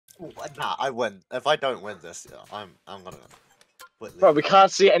Nah, I win. If I don't win this, I'm gonna quit. Bro, we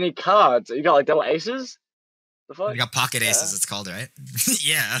can't see any cards. You got like double aces? The fuck? You got pocket aces, it's called, right?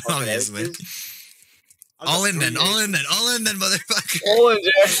 Yeah, Pocket obviously. aces? All in then, motherfucker. All in,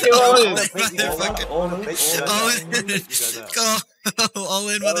 Jack. All in. Motherfucker. All in. Go. All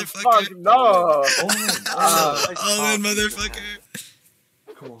in, motherfucker. Fuck no. All in, motherfucker.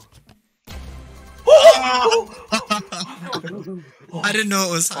 Come on. I didn't know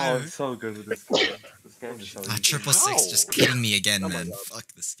it was higher. I'm so good with this game. This game is so easy. 666 just killing me again, man. Fuck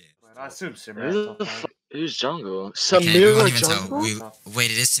this game. I assume Samira. Who's jungle? Okay, we Samira won't even jungle? tell.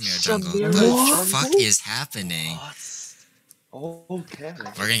 Wait, it is Samira jungle. Samira What the fuck is happening? Okay.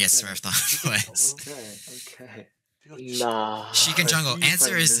 We're gonna get smurfed on twice. Okay. Nah. She can jungle.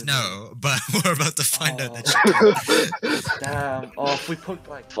 Answer is no, but we're about to find out that she can. Damn. Oh, if we put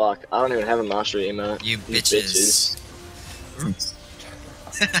like. Fuck, I don't even have a mastery emote. You bitches.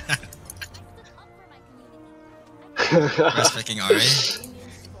 First picking Ari.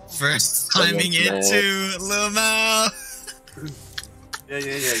 First timing into Lil Mao. Yeah.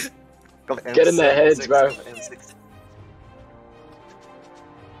 Get in their heads, bro.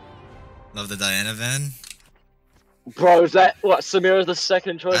 Love the Diana van. Bro, is that what? Samira's the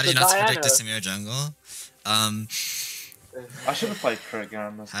second choice. How do you for not Diana? predict the Samira jungle? I should have played Cricket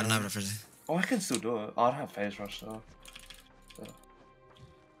on this. I don't have it. Oh, I can still do it. Oh, I don't have phase rush though.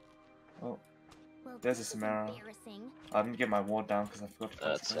 Oh, there's a Samara. I didn't get my ward down because I forgot to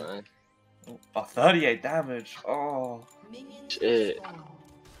press That's it. fine. Oh, 38 damage. Oh. Shit.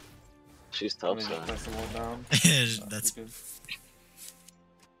 She's Let top me just side. place the ward down. That's good.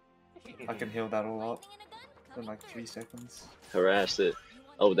 I can heal that all up in like 3 seconds. Harassed it.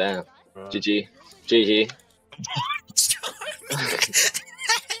 Oh damn. Bro. GG. GG.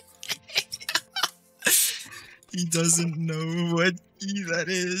 He doesn't know what key that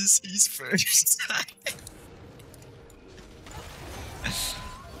is. He's first.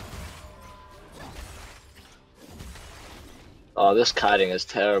 Oh, this kiting is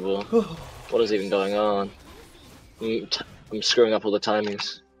terrible. What is even going on? I'm screwing up all the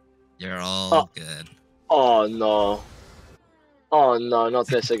timings. You're all good. Oh no. Oh no, not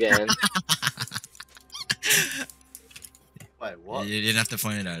this again. Wait, what? You didn't have to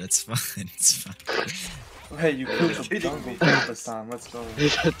point it out. It's fine. It's fine. Hey, you killed the jungle this time. Let's go.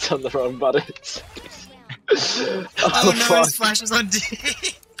 It's on the wrong buttons. Oh no, his flash is on D.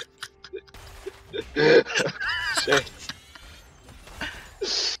 Shit.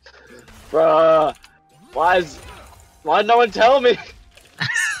 Bruh. Why'd no one tell me?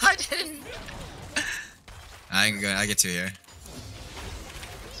 I didn't. I get 2 here.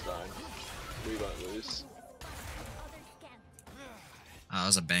 It's fine. We won't lose. Oh, that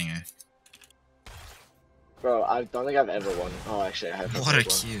was a banger. Bro, I don't think I've ever won. Oh, actually, I have. What a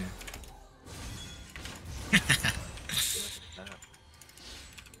cue.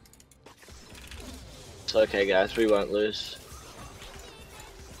 It's okay, guys. We won't lose.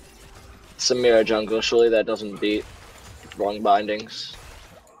 Samira jungle. Surely that doesn't beat wrong bindings.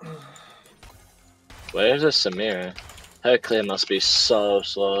 Where's this Samira? Her clear must be so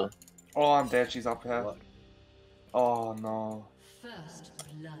slow. Oh, I'm dead. She's up here. Oh no.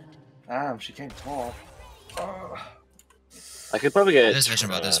 Damn, she came top. I could probably get. There's vision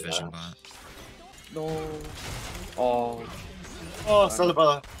bot. There's vision bot. No. Oh. Oh,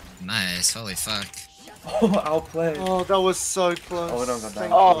 Celebrate. Nice. Holy fuck. Oh, outplayed. Oh, that was so close. Oh, we don't got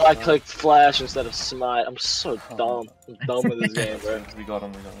that. Oh, I clicked flash instead of smite. I'm so dumb. I'm dumb with this game, bro. We got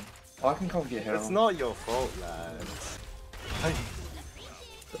him. Oh, I can come get him. It's not your fault, lads.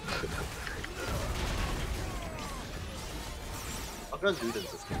 I'll go do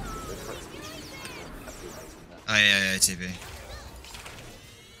this game. Oh yeah, TP.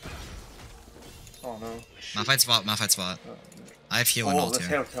 Oh no. My fight spot. I have heal and ult let's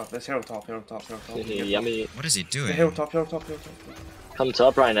here. hero top. Yummy. What is he doing? Hero top. Come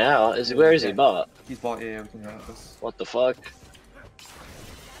top right now. Where is he, bot? He's bot, yeah, we can run this. What the fuck?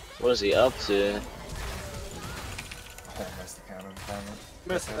 What is he up to? Oh, missed the cannon,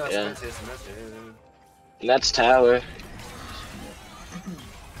 Yeah. Miss. And that's tower.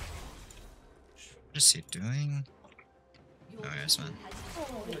 What is he doing? Oh yes, man.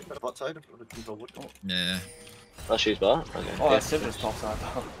 Bot side. Yeah. Oh, she's bot? Okay. Oh, that's Citrus top side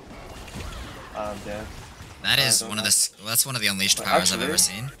though. I'm dead. That is one of the. That's one of the unleashed powers I've ever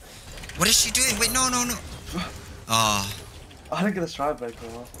seen. What is she doing? Wait, no. Oh. I didn't get a stride break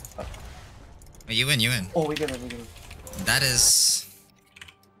though. Wait, you win. Oh, we get him. That is.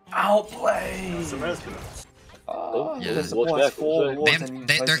 Outplay! Oh, yeah. Walks Oh, back, it's 4 walks wards back. and you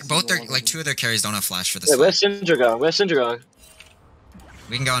They're place both it their in like 2 of their carries don't have flash for this. Wait, where's Syndra going?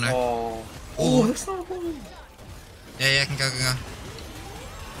 We can go on her. Oh. Oh. That's not one. Yeah, can go.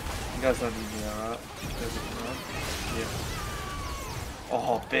 You guys don't need me, alright? Yeah.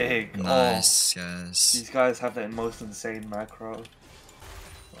 Oh, big. Nice, Oh. guys. These guys have the most insane macro.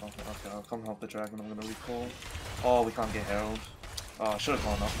 Okay, I'll come help the dragon. I'm gonna recall. Oh, we can't get Herald. Oh, I should have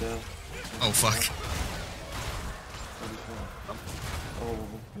gone up there. Oh, fuck. Oh.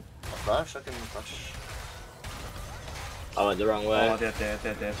 Flash, I can flash. I went the wrong way. Oh, they're dead.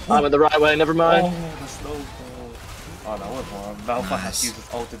 I went the right way, never mind. Oh, the snowball. Oh, that was one. Malphite has to use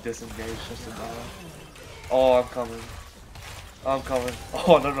his ult to disengage just to die. Oh, I'm coming. Oh,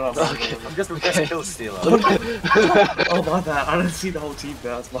 no. I'm just a kill stealer. Oh, my bad. I didn't see the whole team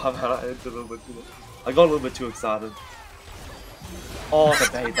there. That's my bad. I got a little bit too excited. Oh, the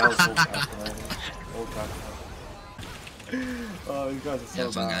bait. That was so calculated. Oh, you guys are so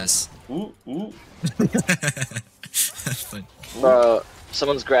Yeah, fun, bad. guys. Ooh. Fun. Bro,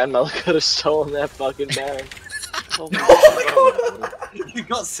 someone's grandmother could have stolen that fucking Baron. Oh my god. You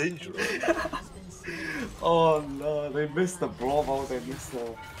got syndrome. Oh no, they missed the Bravo, they missed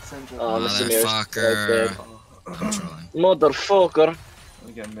the central. Oh, Mr. Mirror's Motherfucker. right I'm trolling. Motherfucker.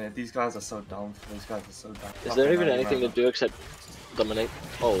 Again, man, these guys are so dumb. These guys are so dumb. Is there even anything to do except dominate?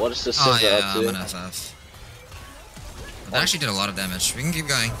 Oh, what is this Oh scissor yeah, up I'm to? an FF. That actually did a lot of damage. We can keep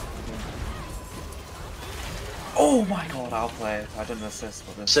going. Oh my god, I'll play it. I didn't assist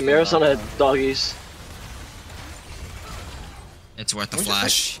for this. Samira's on her doggies. It's worth the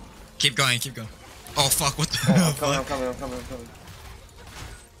flash. Keep going. Oh fuck, what the I'm fuck? coming.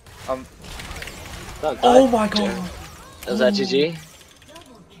 Don't Oh die. my god! Is that GG?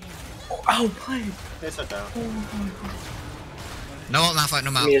 Oh, I'll play! It's a down. Oh my god. No, not fight,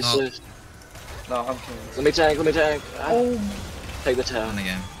 no mount. Give me No. assist. No, I'm killing. Let me tank. Ah, Oh, take the On town. the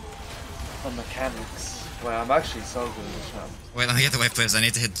game. the mechanics. Wait, I'm actually so good at this one. Wait, let me get the wave, please. I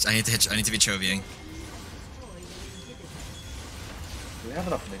need to be chovying. Do we have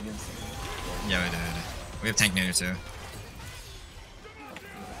enough minions? Yeah, we do. We have tank near too.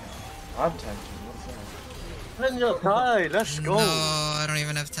 I'm tanking, what's that? Then you'll die, let's go. No, I don't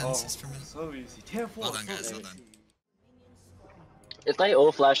even have 10 Oh, assists per minute. so easy. Tier 4. Well done, so guys. Well easy. done. If they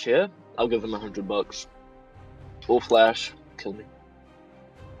all flash here, I'll give them $100. All flash, kill me.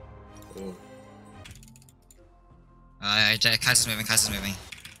 Kaiser's moving.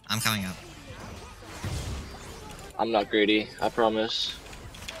 I'm coming up. I'm not greedy, I promise.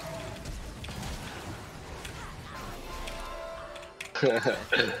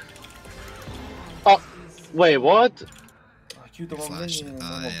 Oh, wait, what? I queued the wrong Flash. minion. Oh,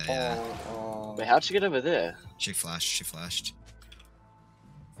 I'm a yeah. ball. Oh. Wait, how'd she get over there? She flashed.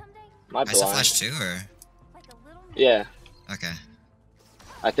 My I saw blind. flash too, or? Yeah, Okay.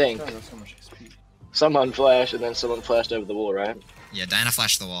 I think. God, that's so much XP. Someone flashed and then someone flashed over the wall, right? Yeah, Diana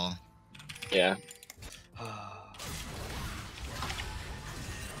flashed the wall. Yeah.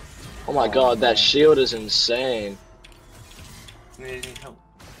 Oh my god, that shield is insane. Need any help?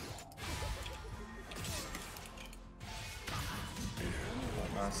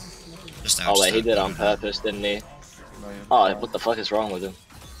 Nice. Just Oh wait, he outside. did it on purpose, didn't he? No, you're Oh, fine. what the fuck is wrong with him?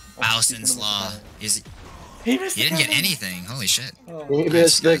 Bowson's Law. He He missed didn't the get anything. Holy shit. Oh. He Nice,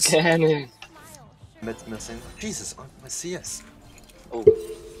 missed the guys. cannon. Mid's missing. Jesus, I'm my CS. Oh,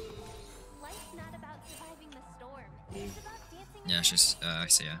 Life's not about surviving the storm. It's about dancing. Yeah, she's. I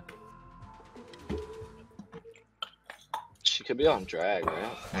see. Yeah. she could be on drag,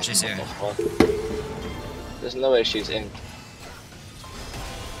 right? Oh, she's here. What the fuck? There's no way she's in.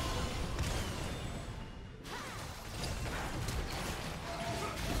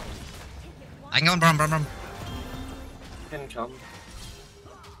 I can go on Brum. Can come.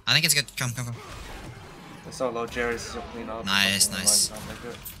 I think it's good. Come. It's so low. Jerry's still clean up. Nice.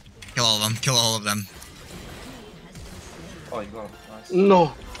 Kill all of them. Oh, you got him. Nice.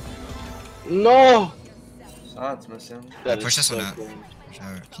 No! No! Silence missing. That push is this one so out. cringe.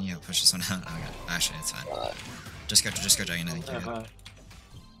 Sure, can you push this one out? Oh god. Actually, it's fine. Just go Dragon. I think you're good.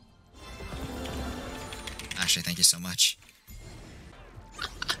 Actually, thank you so much.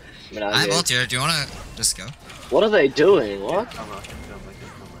 I mean, I have ult here. Do you wanna just go? what are they doing? What? Come on,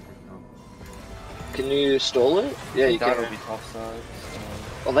 come. Can you stall it? Yeah, you That will can. be top side.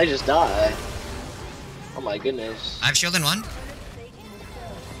 Oh, they just die. Oh my goodness. I have shield in one.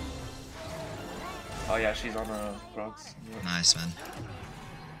 Oh yeah, she's on the drugs. Yeah. Nice, man.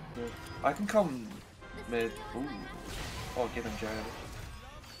 I can come mid. Ooh. Oh, get him, Jared.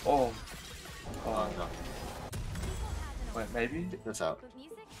 Oh. Oh. No. Wait, maybe? That's out.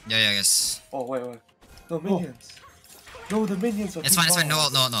 Yeah, I guess. Oh, wait. No, minions. No, the minions are It's too fine.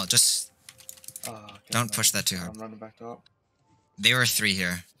 far. No. Just Ah, okay, don't no. push that too hard. I'm running back up. They were 3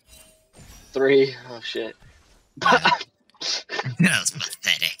 here. 3. Oh shit. Yeah. That was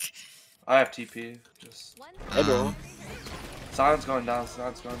pathetic. I have TP. Just Hey, bro. Sion's going down.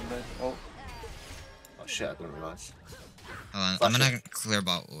 Sion's going mid. Oh, Oh shit, I didn't realize. Hold on, I'm Flash gonna clear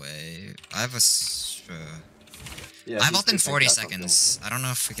bot wave. I have a. Yeah, I have he's ult in big 40 like that, seconds. I don't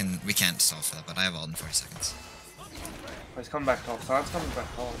know if we can't solve for that, but I have ult in 40 seconds. he's coming back top. Sion's coming back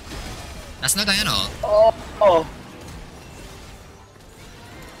top. That's no Diana ult. Oh.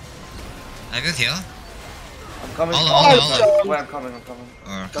 I have a heal. I'm coming. Oh, Wait, I'm coming. I'm coming.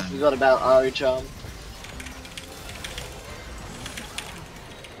 Or I can... forgot about Ari Charm.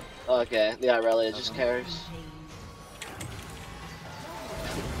 Okay, the Irelia just carries.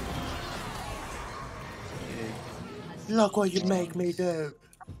 Look what you make me do.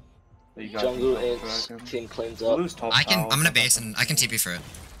 There you go. Jungle Dragon. ints, team cleans We'll up. lose top I can. tower. I'm gonna base and I can TP for it.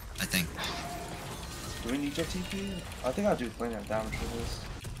 I think. Do we need your TP? I think I'll do plenty of damage for this.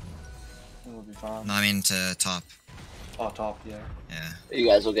 I think we'll be fine. No, I mean to top. Oh, top, yeah. Yeah. You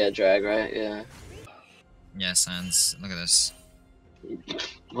guys will get a drag, right? Yeah. Yeah, Sans. Look at this.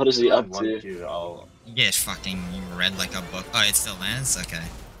 What is he up One to? Q, I'll... You get fucking read like a book. Oh, it still lands. Okay.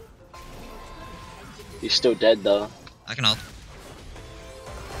 He's still dead though. I can ult.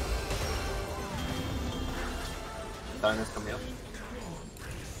 Diana's coming up.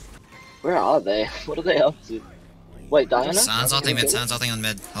 Where are they? What are they up to? Wait, Diana? Sans ulting mid. Sans ulting on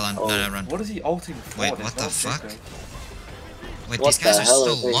mid. Hold on. Oh. No, run. What is he ulting for? Wait, There's what no the fuck? trigger. Wait, What these guys the are hell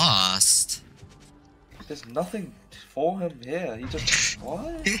still is this? lost. There's nothing for him here. He just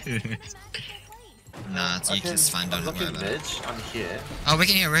what? Nah, you just fine. Don't I'm worry looking about it. mid, I'm here. Oh, we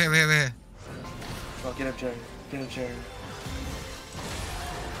can hear. We're here. We're here. We're here. Oh, get him, Jerry. Get him, Jerry.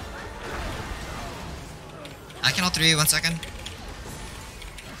 I can ult 3. 1 second.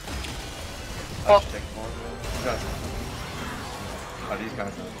 I should take more, man. You guys. Oh, these guys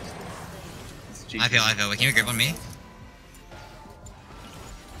are just. It's cheap. I feel. Can you grip on me?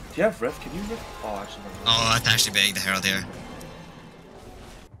 Do you have rift? Can you rift? Oh, actually, no. Oh, that's actually big. The herald here.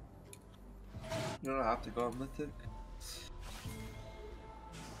 You don't have to go on mythic.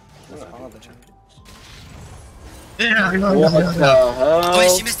 Where are the champions? What the hell? Oh,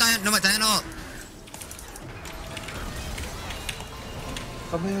 wait, she missed Diana. No, Diana ult.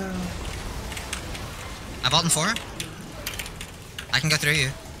 Come here. I've ult in 4. I can go through you.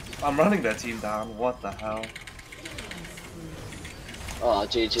 I'm running their team down. What the hell? Oh,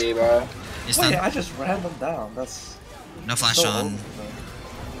 GG, bro. You Wait, stunned? I just ran them down. That's No flash so on. over, though.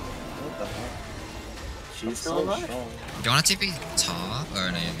 What the hell? She's So still alive. strong. Do you want to TP top?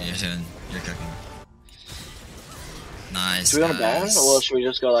 Or no, you're cooking. Nice. Should we on a ban, guys. or should we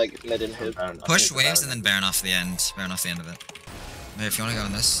just go like mid and hoop? Push waves and then Baron off the end. Baron off the end of it. Maybe if you want to go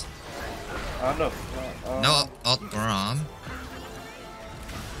in this. I don't know. No, ult Braum.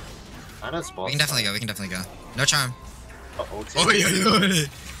 Diana's boss. We can definitely go. No charm. Oh, yeah.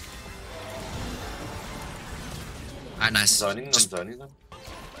 Alright, nice. Zoning, I'm Just- zoning them.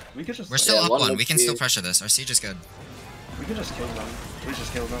 We could just. we're still Yeah, up one 1. would We can be- still pressure this. Our siege is good. We could just kill them. We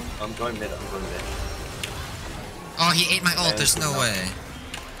just kill them. I'm going mid, I'm going mid. Oh, he ate my ult. Yeah, There's no no. way.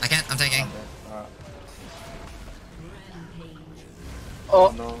 I can't. I'm taking. Alright.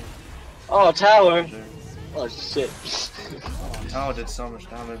 Oh, No. oh, tower. Dude. Oh shit. Oh, tower did so much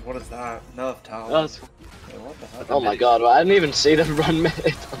damage. What is that? Nerf tower. That's, Wait, what the heck? oh my god, I didn't even see them run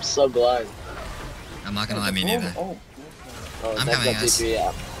mid. I'm so blind. I'm not gonna lie, me neither. Oh, Oh, I'm that's coming, not guys. TP,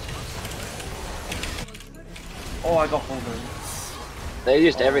 yeah. oh, I got pulled in. They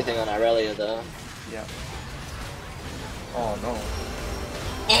used everything on Irelia though. Yeah. Oh no.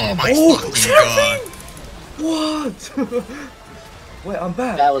 Oh my Oh, fucking god. What? Wait, I'm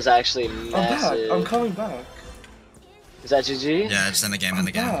back. That was actually I'm back. massive. I'm coming back. Is that GG? Yeah, just end the game. I'm End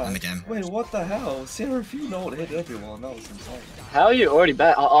the game. back. End the game. Wait, what the hell? Seraphine ult hit everyone. That was insane. How are you already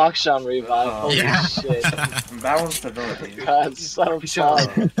back? Auction revive. Oh. Holy Yeah. shit. Balanced ability. God, so Sure.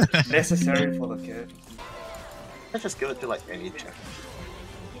 fun. Necessary for the kid. Let's just give it to like any check.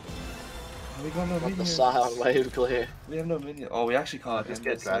 We got no What the minions. Scion wave clear. We have no minions. Oh, we actually can't. Just end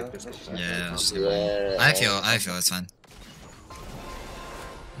get this, dragged, Let's just just- Yeah, let's just Yeah. I feel it's fine.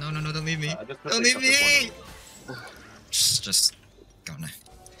 No, don't leave me. Just Don't leave me! Just go now.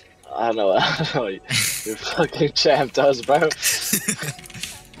 I don't know what your fucking champ does, bro.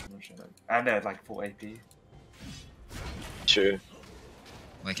 And they're like full AP. True.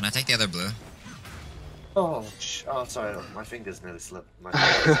 Wait, can I take the other blue? Oh, sorry, my fingers nearly slipped. My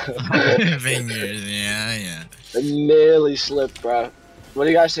Fingers, yeah. It nearly slipped, bro. What do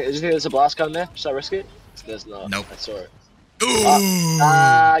you guys think? Do you think there's a blast coming there? Should I risk it? There's not. Nope. I saw it.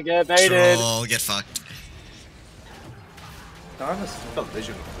 Ooh! Get baited. Troll, get fucked. Dinosaur. Got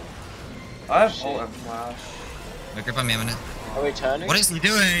vision. I have Shit. ult and flash. Wait, grip on me a minute. Are we turning? What is he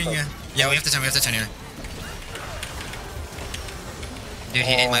doing? Yeah, we have to turn here. Dude,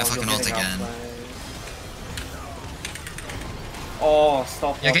 he ate my you're fucking ult getting again. outplayed. Oh,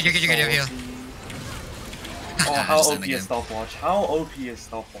 stopwatch. You're good. Oh, how Just OP end the is game. stopwatch? How OP is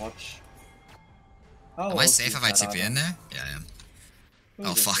stopwatch? How Am I OP safe is if I that TP in item? there? Yeah, I am. Who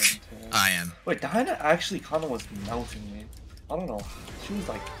Oh is fuck. this one? I am. Wait, Diana actually kind of was melting me. I don't know. She was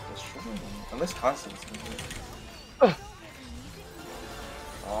like destroying me. Unless Taison was in here.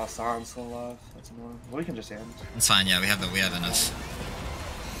 Oh, Sion's still alive. That's annoying. We can just end. It's fine, yeah, we have enough.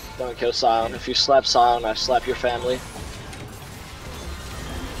 Don't kill Sion. If you slap Sion, I slap your family.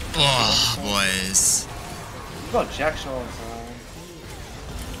 Oh, boys. You got Jack Shaw on Sion.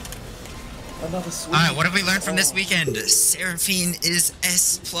 Another sweep. Alright, what have we learned from this Oh, weekend? Seraphine is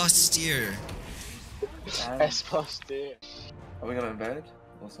S+ tier. damn. S plus D. Are we gonna embed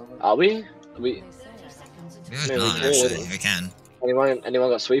or something? Are we? We Yeah, could we not, could. actually. We can. Anyone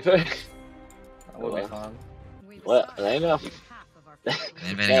got sweeper? That would be fun. What? They know. They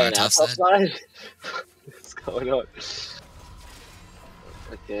invading our top side. What's going on?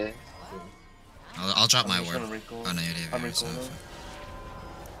 Okay. I'll drop my I'm just ward. gonna recall. Oh no, you do. I'm yours, so- recalling.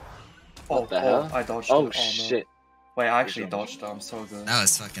 What the hell? I dodged Oh it. shit. No. Wait, I actually dodged it. I'm so good. That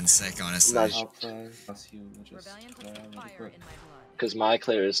was fucking sick, honestly. Nice. Outplay. That's huge. Just really quick. Because my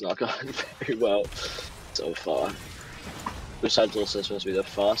clear is not going very well so far. Which side's also supposed to be the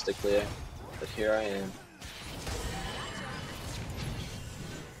faster clear. But here I am.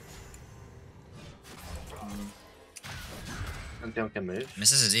 And don't can move.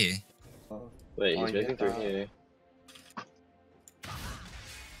 Misses his E. Wait, Oh, he's yeah. moving through here.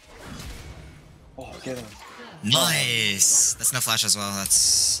 Oh, get him. Nice! That's no flash as well,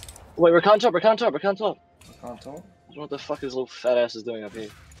 that's... Wait, we're top. I can't talk. What the fuck is little fat ass is doing up here?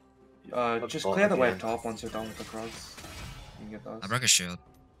 Just bot clear the wave again. top once you're done with the crows. You can get those. I broke a shield.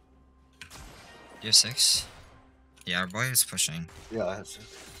 You have 6? Yeah, our boy is pushing. Yeah, I have to.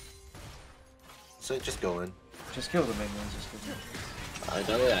 So just go in. Just kill the minions. Just kill them. I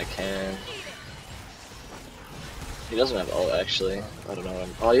don't think I can. He doesn't have ult actually. I don't know.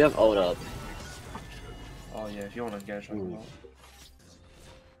 Oh, you have ult up. Oh yeah, if you want to engage, I can Ooh. help.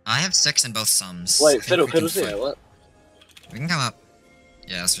 I have 6 in both sums. I Wait, think Fiddle, we can Fiddle's here. fight. What? We can come up.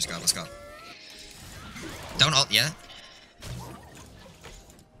 Yeah, let's just go, let's go. Don't ult yet.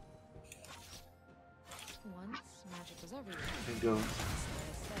 You can go.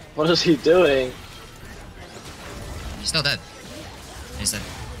 What is he doing? He's still dead. He's dead.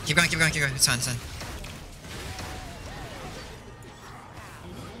 Keep going. It's fine.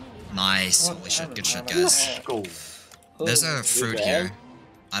 Nice. Oh, Holy shit, good shit, damn it. guys. Go. There's a Oh, fruit bad? here.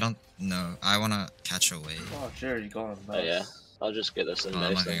 I don't know. I wanna catch a wave. Oh, Jerry, you got him. Oh yeah. I'll just get this in Oh,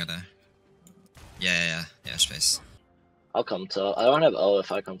 I'm not there. gonna go there. Yeah, space. I'll come top. I don't have ult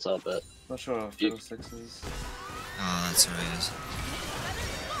if I come top, but Not sure if You- Fiddle sixes. Oh, that's where he is.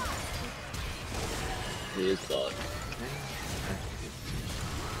 he is bot.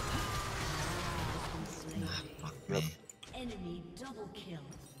 Fuck me. Enemy double kill.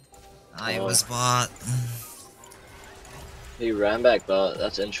 I Oh. was bot. He ran back bot.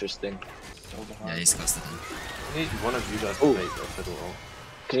 That's interesting. So behind. Yeah, he's close to them. I need one of you guys to Ooh. make a fiddle ult.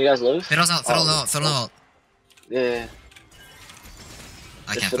 Can you guys live? Fiddle's out, Fiddle out. Yeah.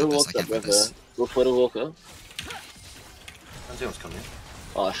 I If can't Fiddle put this, walks I can't up put with this. her, will Fiddle walk up? Anton's coming.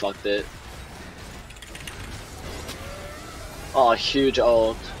 Oh, I fucked it. Oh, huge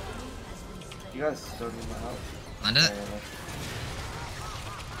ult. You guys don't need my help. Land it?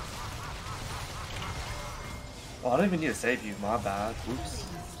 Oh, I don't even need to save you. My bad. Oops.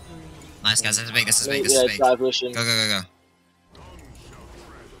 Nice, guys. This is big. Yeah, dive Lucian. Go.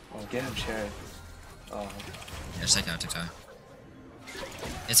 Oh, get him, Cherry. Oh, Yeah, just take tower.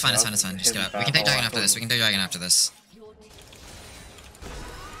 It's fine. Just get out. We can take Dragon after this.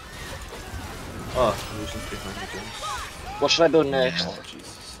 Oh, Lucian's behind the game. What should I build next? Yeah. oh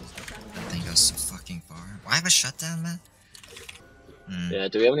Jesus. That thing goes so fucking far. Why have a shutdown, man? Yeah,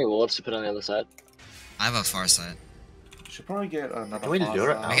 do we have any wards to put on the other side? I have a far side. Should probably get another Can we far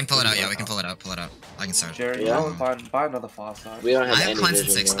lure it side. out? We can pull it out, yeah, we can pull it out. I can start. Jerry, Yeah. you know, buy another far side. We don't I have have any cleanse in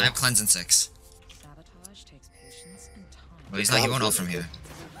vision. 6. though. I have cleanse in 6. Sabotage takes patience and time. Well, he won't ult from here.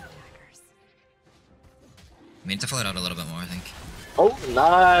 We need to pull it out a little bit more, I think. Oh,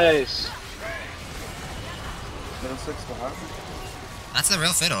 nice! Middle six behind. That's the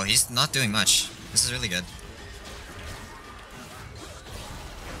real Fiddle. He's not doing much. This is really good.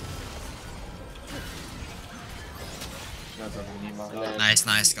 You guys don't need my And help. then-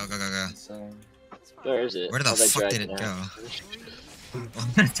 Nice. Go. Insane. Where is it? Where the Oh, they fuck dragged did it out. go?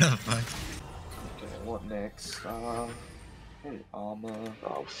 What the fuck? Okay, what next? Hey, armor.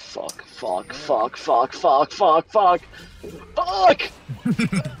 Oh fuck, fuck, fuck, fuck, fuck, fuck, fuck, fuck!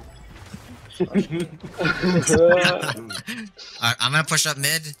 Alright, I'm gonna push up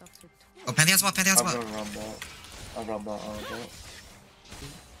mid. Oh, Pantheon's bot, Pantheon's I'm bot. gonna run bot. I'll run bot,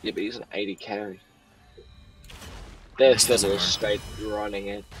 Yeah, but he's an 80 carry. They're This doesn't still work. straight running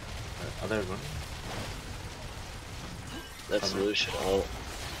it. Are they running? That's Lucian ult.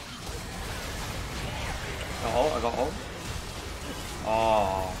 I got ult.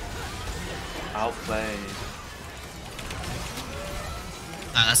 Oh. Outplayed.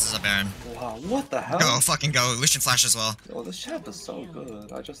 Ah, this is a Baron. Wow, what the hell? Go, fucking go. Lucian flash as well. Oh, this champ is so good.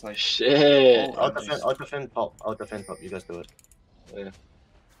 I just like Shit! ult I'll and defend, just- I'll defend top. I'll defend top. You guys do it. Yeah.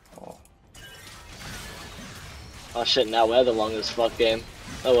 Oh. Oh shit, now we're the longest fuck game.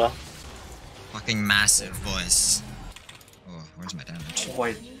 Oh well. Fucking massive voice. Oh, where's my damage? Oh,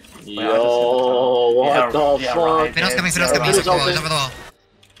 wait. Yo, what the fuck? Right, Fiddle's coming, yeah, Fiddle's coming. right. He's over the wall.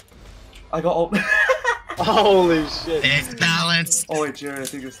 I got ult. Holy shit. It's balanced. Oh wait, Jerry, I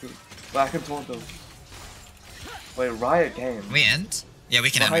think it's the back in Toronto. Wait, Riot Games. We end? Yeah, we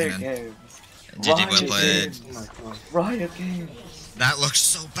can end. We Riot can end. Games. GG, well played. Oh my god. Riot Games. That looks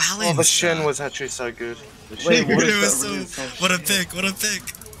so balanced. Oh, the Shen was actually so good. The Wait, Shen- what It is was that really so. so What a shit? pick! What a pick!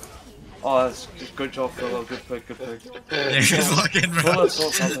 Oh, that's good job, Philo. Good pick, good pick. Yeah, good fucking bro. Philo saw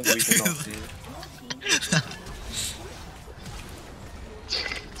something we cannot see.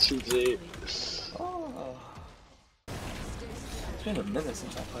 GG. Oh. It's been a minute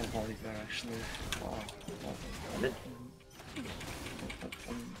since I played volleyball, actually. Oh.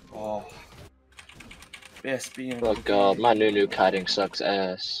 Oh. BSB and Oh god, my new kiting sucks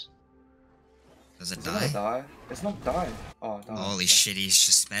ass. Does it Is it gonna die? die? It's not dying. Oh, it died. Holy shit, he's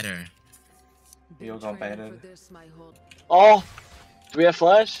just better. You got baited. Oh! Do we have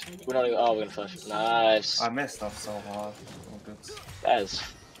flash? We're not even. Oh, we're gonna flash. Nice. I messed up so hard. Oh, good.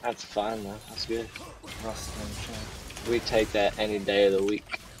 That's fine though. That's good. Rust and shit. We take that any day of the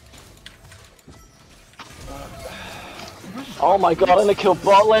week. Oh my god, I'm gonna kill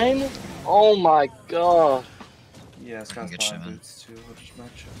bot lane? Oh my god. Yeah, this guy's Good shit, buying man. boots too. We'll just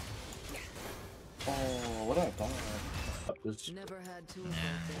match it. Oh, what did I buy?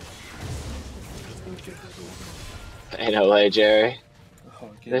 Ain't no way, Jerry. Oh,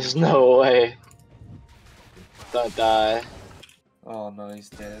 get There's it. no way. Don't die. Oh no, he's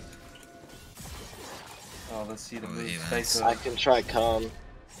dead. Oh, let's see the Oh, moves. yeah, Faker. I can try come.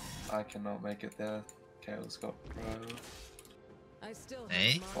 I cannot make it there. Okay, let's go, bro.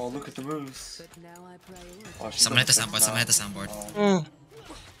 Hey? Oh, look at the moves. Oh, she's Someone hit the gonna soundboard, fix someone hit the that. soundboard. Oh,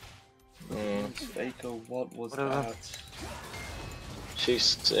 Mm. Faker, what was Whatever. that? She's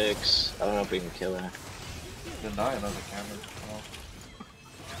 6. I don't know if we can kill her. Deny another cannon. Oh.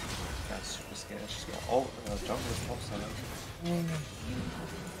 That's super scared. She's got ult. Jungle's top side.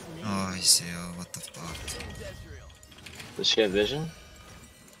 Oh, I see. Oh, what the fuck? Does she have vision?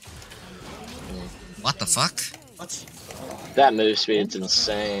 What the fuck? That move speed's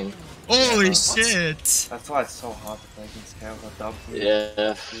insane. Holy shit! That's why it's so hard to play against Kale. The dub.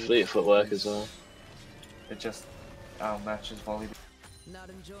 Yeah, fleet footwork as well. It just outmatches volleyball. Not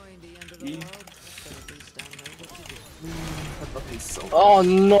enjoying the end of the E. world, but at least I know what to do. So Oh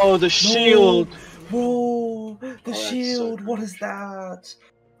no, the shield! Bro, the that's so shield. What good. is that?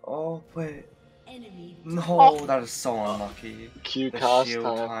 Oh wait. Enemy No, that is so unlucky. Q The cast shield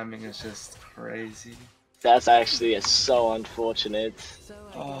time. timing is just crazy. That's actually so unfortunate. so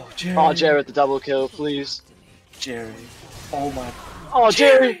Oh, Jerry. Oh, Jared, the double kill, please. Jerry. Oh my. Oh,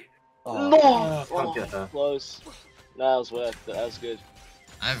 Jerry! Oh. No! can't get her. Close. No, that was worth it. That was good.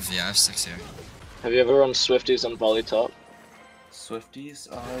 I have 6 here. Have you ever run Swifties on volley top? Swifties?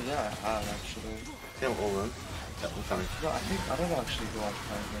 Yeah, I have actually. Kill all of them. Yep, I'm coming. No, I don't actually who I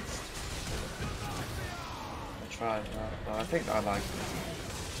play against. I tried that, but I think I like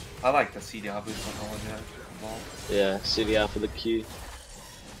it. I like the CDR boost on all yeah, involved. Yeah, CDR for the Q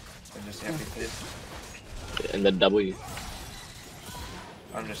And just everything. and the W.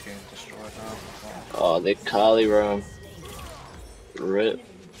 I'm just getting destroyed now. Oh, they Kali roam. Rip.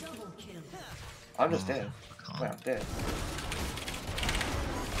 I'm just dead. Calm. Wait, I'm dead.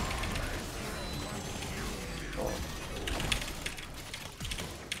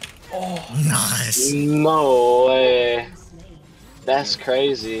 Oh. Nice. No way. That's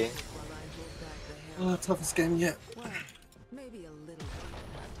crazy. Oh, toughest game yet. maybe a little.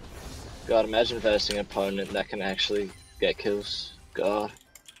 God, imagine versing an opponent that can actually get kills. God.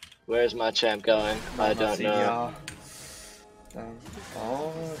 Where's my champ going? I don't know.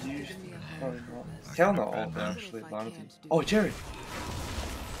 Oh, you. Probably not. Cal not ult there, actually. Minuities. Oh, Jerry!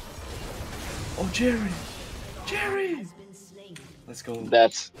 Oh, Jerry! Jerry! Let's go.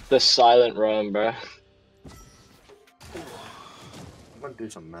 That's the silent roam, bro. I'm gonna do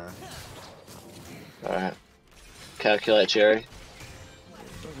some math. Alright. Calculate Cherry.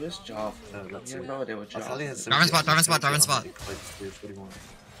 Where's Jav? No, that's You have it. no idea what Jav is. Darwin spot, Darwin spot, Darwin spot. What do you want?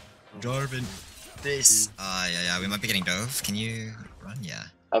 Jarvan. This. Yeah, we might be getting dove. Can you run? Yeah.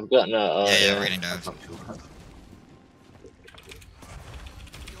 I've got no. Yeah, we're getting dove. Not too bad.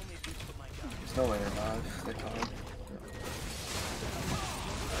 There's no way they're alive. They can't.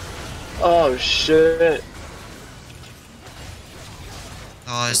 Oh shit.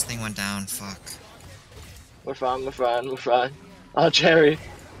 Oh, this thing went down. Fuck. We're fine, we're fine, we're fine. Oh, Cherry.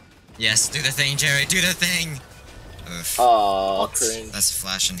 Yes, do the thing, Jerry. Do the thing. Oof. Oh, cringe. That's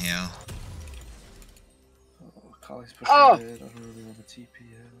flash and heal. Oh, Kali's pushing Oh! mid. I don't really want the TP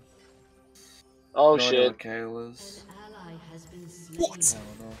yet. Oh No idea shit. what Kale is. What?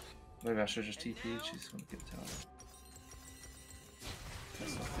 I don't know. Maybe I should just TP. She's gonna get tower.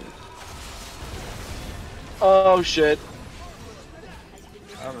 That's not good. Oh shit.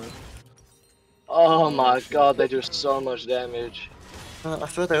 I'm in. Oh my god, they do so much damage. I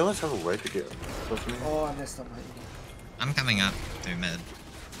feel they always have a way to get close to me. Oh, I messed up my E. I'm coming up through mid.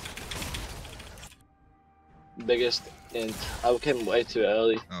 Biggest int. I came way too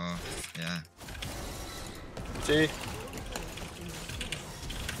early. Oh, yeah. See?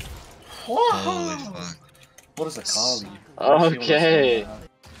 Holy fuck. What is a Kali? Okay.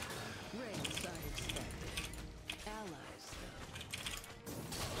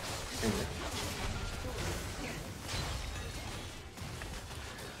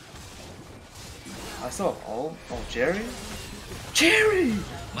 I saw all. Oh, Jerry? Jerry!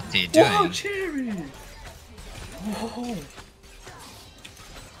 What are you doing? Wow, Jerry! Whoa! What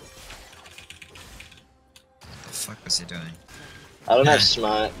the fuck was he doing? I don't have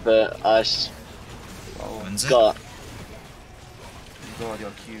smite, but I Oh, When's it? got. you go on your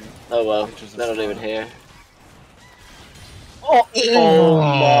Q. Oh well, Which is a they're not even smite. here. Oh, oh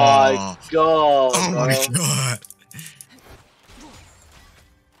my god, Oh bro. my god.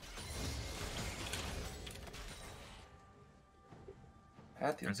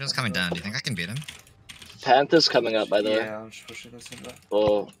 Brazil's coming down. Do you think I can beat him? Panther's coming up, by the way. Yeah, I'm just pushing this in there.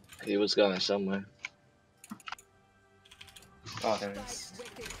 Oh, he was going somewhere. Oh, there it is.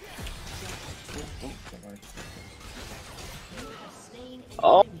 Ooh, never mind.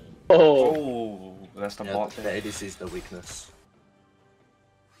 Oh, oh. Oh, that's the Yeah, bot the thing. ADC is the weakness.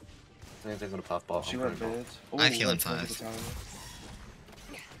 I think they're gonna pop bot. She I'm went going mid. I have Ooh, heal in let's go to 5. the tower.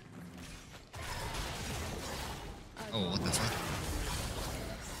 Oh, what the fuck?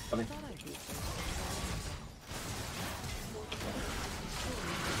 Coming.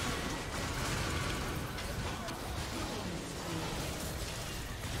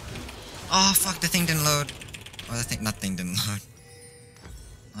 Oh fuck, the thing didn't load. Oh, the thing, nothing didn't load.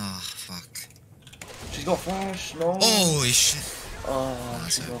 Oh fuck. She's got flash, no. Holy shit. Oh,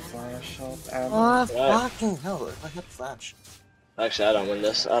 she got flash. Help, ammo. Oh, Right. fucking hell. I had flash. Actually, I don't win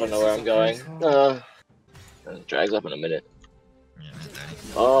this. I don't know where I'm going. It drags up in a minute. Yeah, mid 30.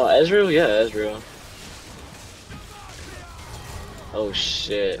 Oh, Ezreal? Yeah, Ezreal. Oh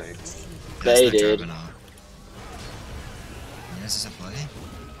shit. Thanks. They That's not did. Jarvan, oh. Yeah, is this a play?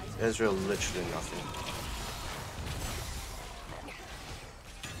 Ezreal literally nothing.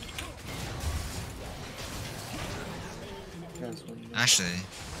 Guys, when- Actually,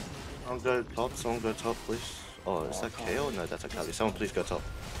 Someone go top, someone go top, please. Oh, is that KO? No, that's a Kali. Someone please go top.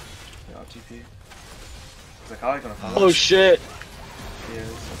 Yeah, I'll TP. Is the Kali gonna follow? Oh shit. She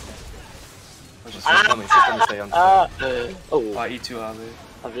is. She's coming, stay on. Oh, Ah, E2 Ali.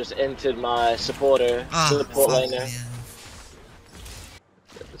 I've just entered my supporter. Support fuck, laner. man.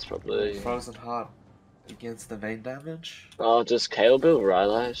 It's probably. Frozen Heart against the vein damage? Oh, does KO build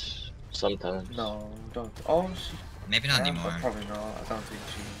Rylash? Sometimes. No, don't. Oh, she. Maybe not yeah, anymore. Probably not. I don't think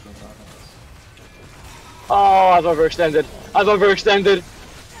she goes out. Oh, I've overextended. I've overextended.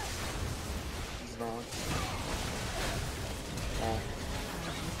 She's not.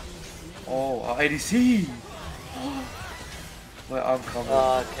 Oh, ADC! Wait, I'm coming.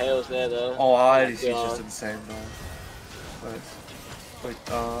 KO's there though. Oh, our ADC is God. just insane though. Wait,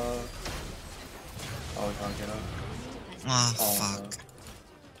 oh, we can't get up. Oh, Oh, fuck.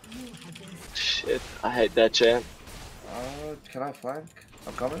 Shit, I hate that champ. Can I flank?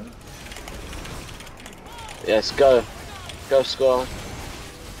 I'm coming. Yes, go. Go score.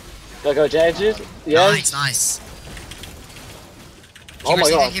 Go, James. Yes. Nice. Oh my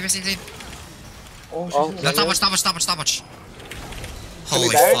god. Keep receiving. Oh, she's Oh, in no, there. Stopwatch. Holy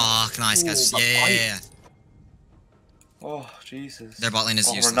Baron? fuck, nice guys. Ooh, Yeah. Oh, Jesus. Their bot lane is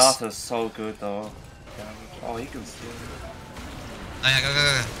Oh, useless. Renata's so good though. Oh, he can steal. Oh yeah,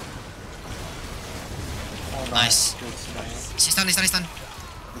 go. Oh, Nice. Good smash. He's done. Good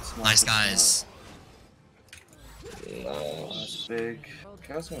smash, Nice good guys. smash. Oh, that's big.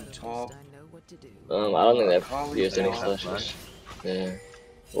 Chaos going top. I know what to do. I don't think they've Kali used any top. flashes. Yeah.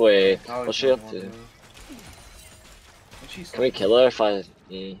 Wait, Kali's what's she up going to? top, yeah. What's she Can we kill her if I... I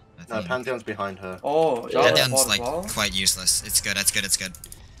No, think. Pantheon's behind her. Oh, Yeah. Pantheon's Pantheon's bot like as well? quite useless. It's good. It's good.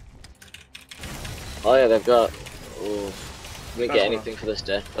 Oh yeah, they've got... Ooh. Can we Guys get wanna- anything for this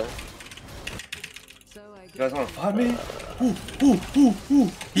death though? So I You guys wanna fight me?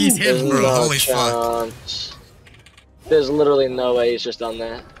 He's There's him, bro. no Holy fuck. chance. There's literally no way he's just on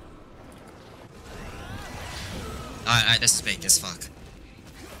there. Alright, this is big as fuck.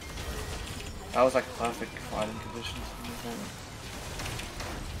 That was like perfect fighting conditions for me.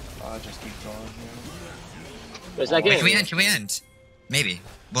 I just keep going here. Where's that Oh, game? Wait, can we end? Maybe.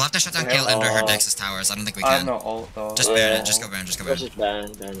 We'll have to shut down Yeah. Kayle under her Dex's towers. I don't think we I have can. no ult though. Just Baron it. Just go Baron. Let's Baron. just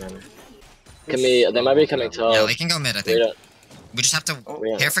Baron. Can we... They might be coming top. Yeah, we can go mid, I We think. don't... We just have to Oh,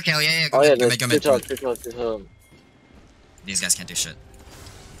 Yeah. care for Kayle. Yeah, go Oh yeah, mid, there's go two mid. top, two top, two top. These guys can't do shit.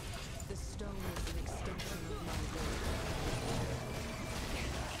 the stone is an extension of my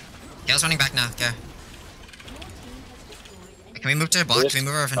will. Kayle's running back now. Okay. Can we move to the bot? Can we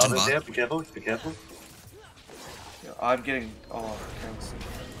move our offense to the Paladin's here, bot? be careful, be careful. Yeah, I'm getting. Oh, can't see.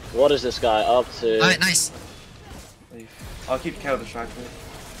 What is this guy up to? Alright, nice. Leave. I'll keep Kayle distracted.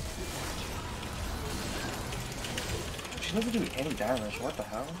 She doesn't do any damage. What the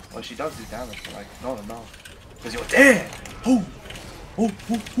hell? Well, she does do damage, but like not enough. Cause you're dead. Ooh. Oh,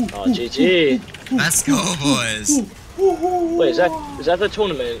 GG. Let's go, boys. Wait, is that the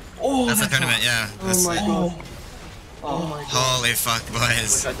tournament? Oh, That's the tournament, yeah. That's my it. god. Oh my god. Holy fuck, Wish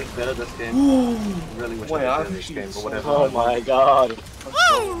boys. I did better this game. Ooh. Really wish Wait, I I did better this actually game, but so- whatever. Oh my god.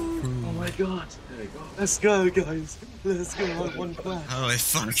 Oh my god. There you go. Let's go, guys. Let's go. I won Clash. Holy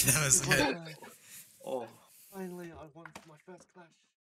fuck, that was it. Oh. Finally, I won my first Clash.